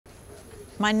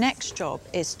My next job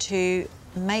is to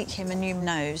make him a new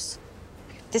nose.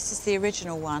 This is the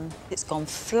original one. It's gone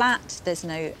flat, there's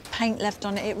no paint left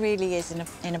on it. It really is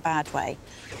in a bad way.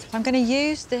 So I'm going to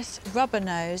use this rubber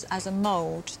nose as a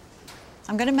mould.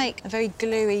 I'm going to make a very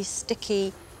gluey,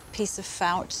 sticky piece of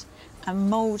felt and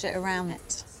mould it around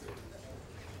it.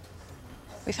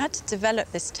 We've had to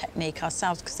develop this technique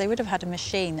ourselves because they would have had a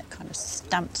machine that kind of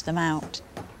stamped them out.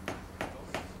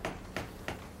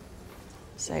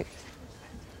 So,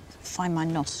 find my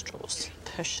nostrils,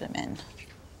 push them in.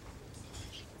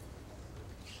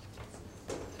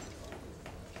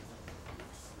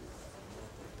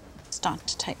 Starting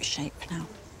to take shape now.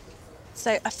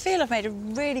 So I feel I've made a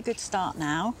really good start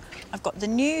now. I've got the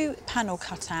new panel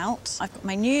cut out. I've got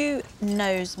my new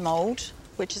nose mould,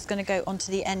 which is going to go onto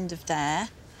the end of there.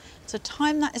 So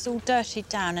time that is all dirtied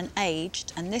down and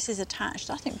aged, and this is attached,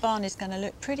 I think Barney's going to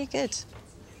look pretty good.